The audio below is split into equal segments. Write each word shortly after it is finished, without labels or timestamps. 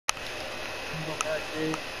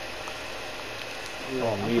dude. Yeah, Oh,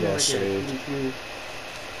 I'm me gonna that work at saved. CDC.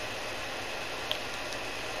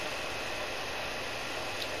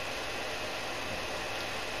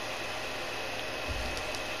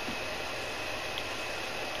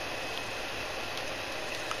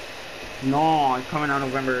 No, it's coming out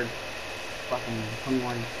November fucking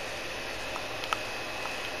 21. You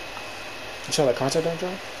saw that concert don't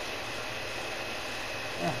drop?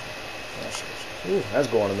 Yeah. Oh, shit. Ooh, that's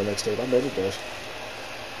going on the mixtape. I bet it does.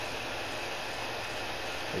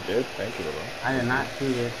 It did? Thank you, bro. I did not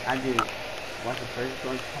see this. I just watched the first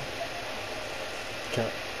one.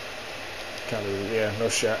 Can't, can't really, yeah, no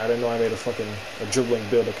shit. I didn't know I made a dribbling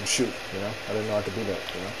build that can shoot, you know? I didn't know I could do that,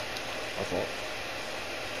 you know? My fault.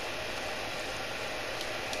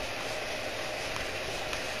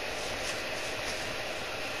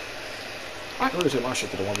 I always hit my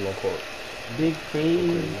shit to the 1v1 court. Big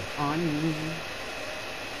face on you.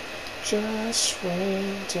 Just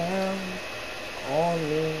rain down on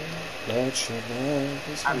me. Let your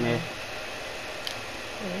love I missed.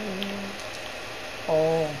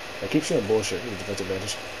 Oh. I keep shooting bullshit. Need defensive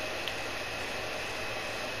advantage.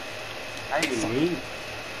 I hate.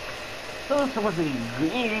 So it's supposed to be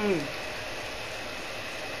green.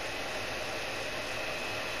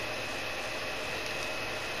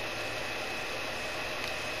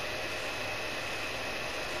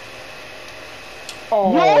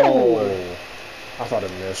 Oh! Yo! I thought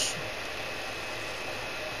it missed.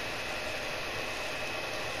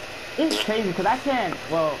 It's crazy because I can't.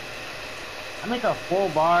 Well, I make a full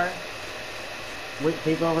bar with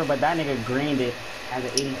takeover, but that nigga greened it as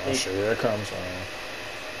an 86. Oh shit, here it comes. Don't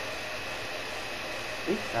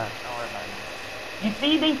worry about it. You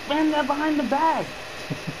see, they spam that behind the back.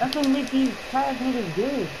 That's what make these trash niggas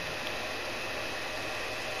good.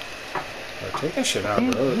 Bro, take that shit out,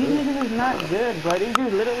 These bro. niggas is not good, bro. They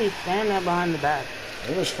just literally spam that behind the back.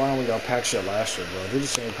 It was fine when y'all packed shit last year, bro. Do the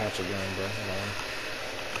same patch again, bro.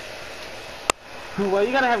 Well,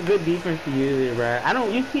 you gotta have good defense to use it, bro. I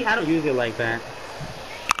don't use it like that.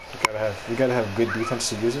 You gotta have good defense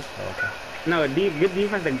to use it? Oh, okay. No, good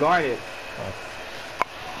defense to guard it. Oh.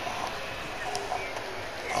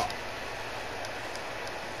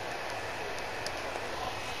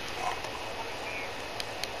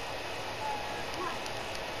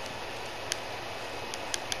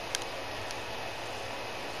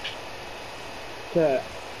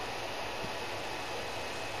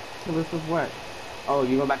 So this is what? Oh,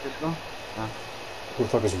 you go back to school? Who the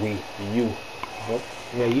fuck is we? You. What?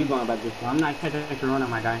 Yeah, you going back to school. I'm not catching Corona,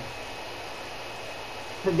 my guy.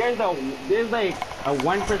 Cause there's like a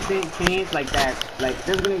 1% chance like that. Like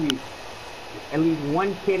there's gonna be at least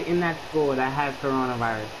one kid in that school that has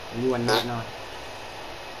coronavirus, and you would not know it.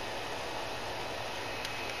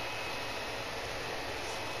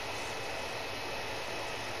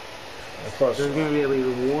 Plus, There's gonna be at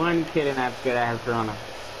least one kid in that school that has corona.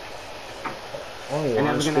 only And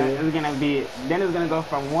one it's school. gonna go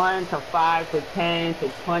from 1 to 5 to 10 to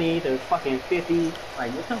 20 to fucking 50.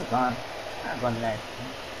 Like, it's not gone. Not going to that.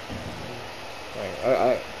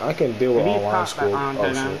 I can deal with Maybe it's online top school. Oh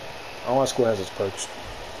touchdown. shit. Online school has its perks.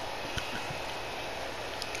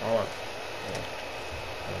 Online.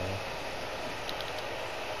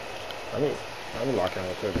 Let me lock in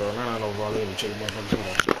real quick, bro. Now I know Raleigh and chicken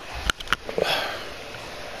motherfuckers.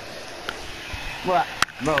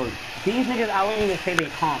 Bro, these niggas, I wouldn't even say they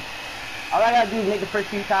comp. All I gotta do is make the first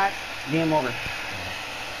few shots, game over.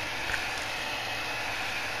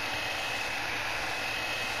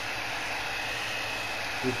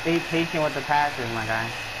 You stay patient with the passes, my guy.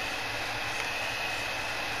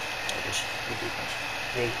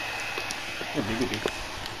 Hey.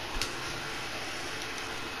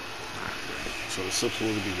 So the 6 will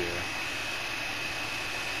be there.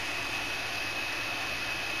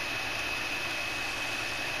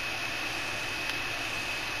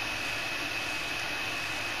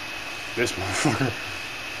 This motherfucker.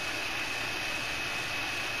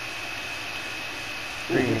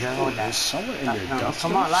 Green, just hold that. There's someone in your duff.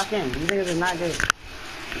 Come on, lock in. These niggas is not good.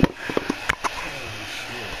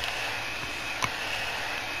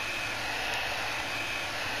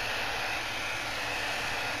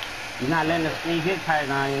 You're not letting the screen hit,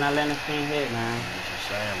 Tygon. You're not letting the screen hit, man. I'm just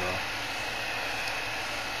saying, bro.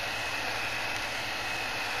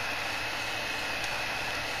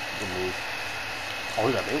 Good move. Oh,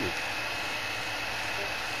 he got baby.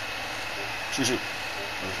 Shoot.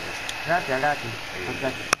 I got you.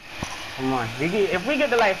 Okay. Come on. If we get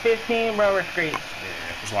to like 15, bro, we're straight. Yeah,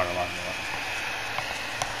 just lock.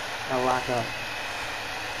 I'll lock up.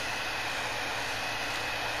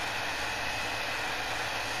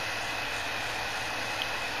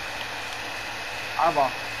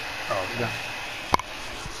 Hardball. Oh, Yeah.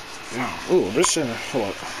 yeah. Ooh, this center. Hold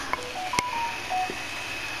up.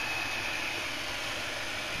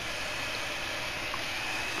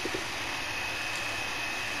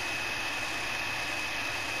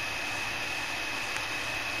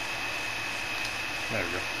 There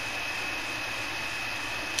we go.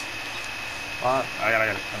 I got it.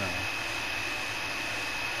 I know.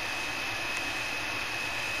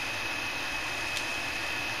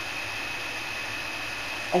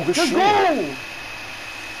 Oh, good shit. Go!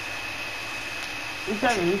 You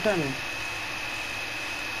sent me.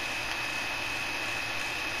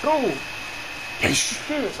 Go! Yes.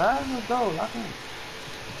 Shit, bro. Let's go. Lock in.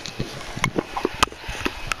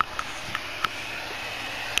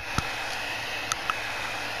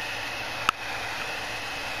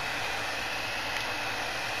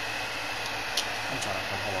 I'm trying to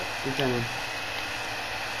come. Hold up. You sent me.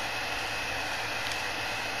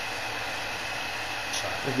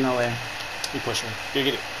 Sorry. There's no way. You push me. Get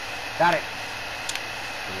it. Got it.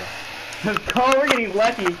 There Let's go. We're getting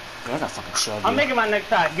lucky. we go. Yeah, I got fucking shoved. I'm making my next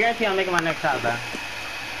shot. Guarantee I'm making my next shot, bro.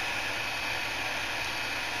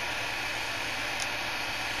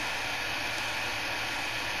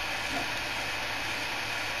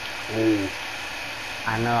 Ooh.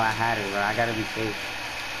 I know I had it, bro. I gotta be safe.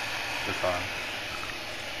 You're fine.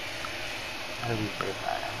 Gotta be safe,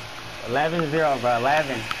 bro. 11-0, bro.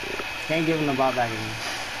 11. Can't give him the ball back again.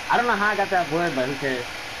 I don't know how I got that board, but who cares?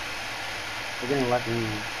 We're getting lucky.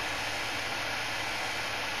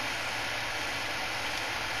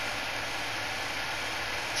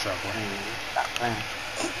 Shot, boy. Stop playing.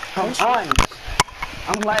 Come on.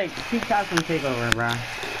 I'm like 2 shots from takeover, bro.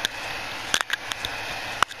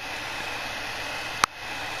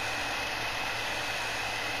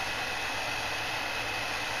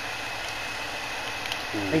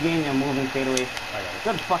 They gave me a moving fadeaway. I got it.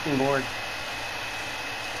 Good fucking board.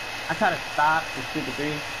 I try to stop the stupid 3.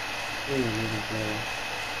 Really moving fadeaway.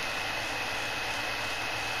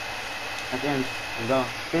 That's in. Let's go.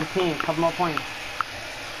 15. Couple more points.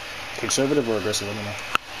 Conservative or aggressive? Let me know.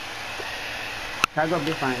 Try to go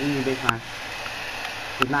baseline. Easy baseline.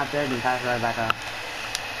 If he's not there, then pass right back up.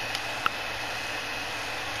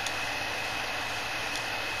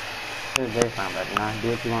 It's baseline, but you know, do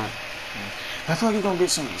what you want. I feel like you're gonna get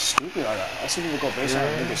something stupid. I see people go baseline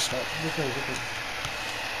and they get stuck.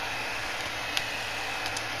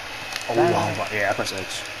 Oh, wow. Yeah, I press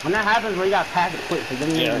X. When that happens, where you got pass it quick, so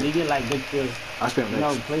then you get like good skills. I spent You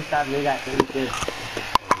know, X. play shots, they got good skills.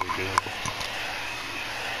 Oh, good.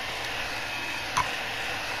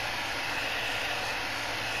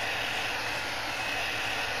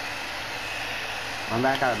 Run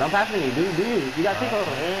back out. Don't pass me. Do you? You got to take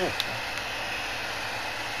over. Yeah.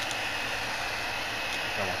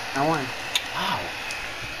 I won. Wow.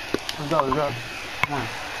 Let's go. Come on.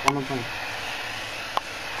 One more point.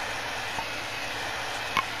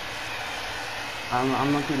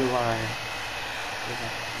 I'm gonna keep the ball right here.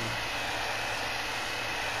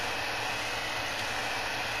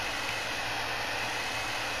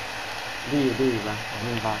 Do you, bro. I'm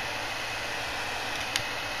in the box.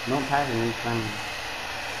 Don't pass me, he's friendly.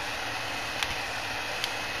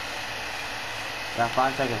 Got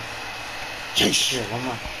 5 seconds. Yeesh. Here, one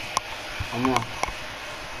more.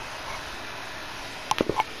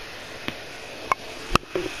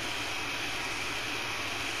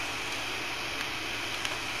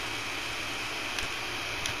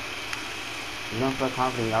 You don't feel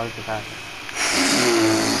confident, you always pass it.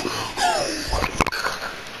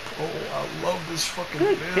 Oh, I love this fucking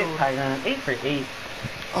Good build. shit, Tiger. 8 for 8.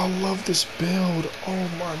 I love this build. Oh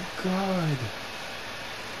my god.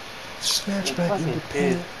 Snatch back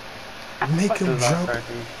independent. Make him jump.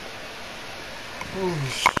 Holy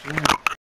shit.